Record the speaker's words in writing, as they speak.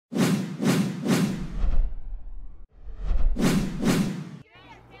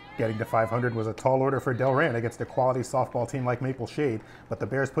Getting to 500 was a tall order for Delran against a quality softball team like Maple Shade, but the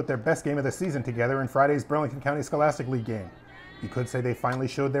Bears put their best game of the season together in Friday's Burlington County Scholastic League game. You could say they finally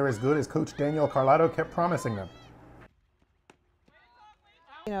showed they're as good as Coach Daniel Carlotto kept promising them.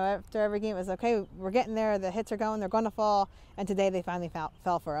 You know, after every game it was okay, we're getting there, the hits are going, they're going to fall, and today they finally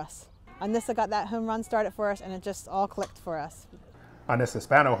fell for us. Anissa got that home run started for us, and it just all clicked for us. Anissa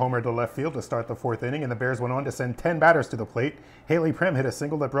Spano homered to left field to start the fourth inning, and the Bears went on to send 10 batters to the plate. Haley Prem hit a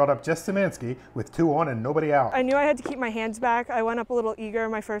single that brought up Jess Szymanski with 2 on and nobody out. I knew I had to keep my hands back. I went up a little eager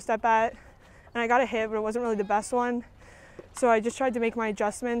my first at bat, and I got a hit, but it wasn't really the best one. So I just tried to make my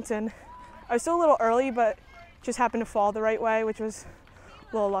adjustments, and I was still a little early, but just happened to fall the right way, which was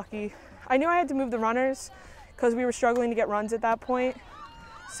a little lucky. I knew I had to move the runners because we were struggling to get runs at that point.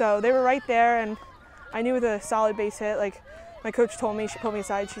 So they were right there, and I knew with a solid base hit, like my coach told me, she pulled me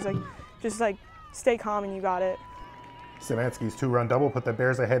aside, she's like, just like stay calm and you got it. Szymanski's 2-run double put the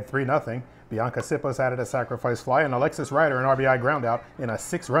Bears ahead 3-0. Bianca Sipos added a sacrifice fly and Alexis Ryder an RBI groundout in a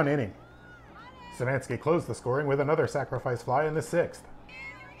 6-run inning. Szymanski closed the scoring with another sacrifice fly in the 6th.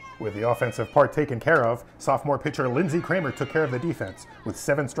 With the offensive part taken care of, sophomore pitcher Lindsey Cramer took care of the defense with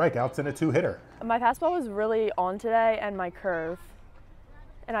 7 strikeouts and a 2-hitter. My fastball was really on today and my curve,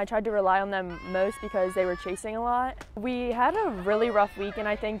 and I tried to rely on them most because they were chasing a lot. We had a really rough week, and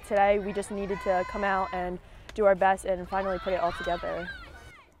I think today we just needed to come out and do our best and finally put it all together.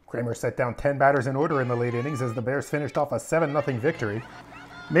 Cramer set down 10 batters in order in the late innings as the Bears finished off a 7-0 victory.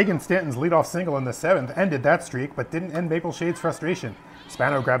 Megan Stanton's leadoff single in the 7th ended that streak, but didn't end Maple Shade's frustration.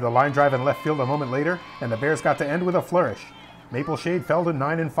 Spano grabbed a line drive in left field a moment later, and the Bears got to end with a flourish. Maple Shade fell to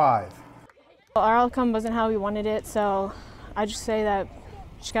 9-5. Our outcome wasn't how we wanted it, so I just say that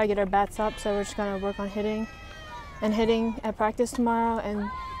we just gotta get our bats up. So we're just gonna work on hitting at practice tomorrow and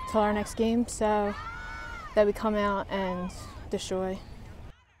till our next game, so that we come out and destroy.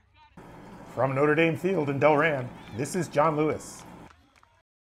 From Notre Dame Field in Delran, this is John Lewis.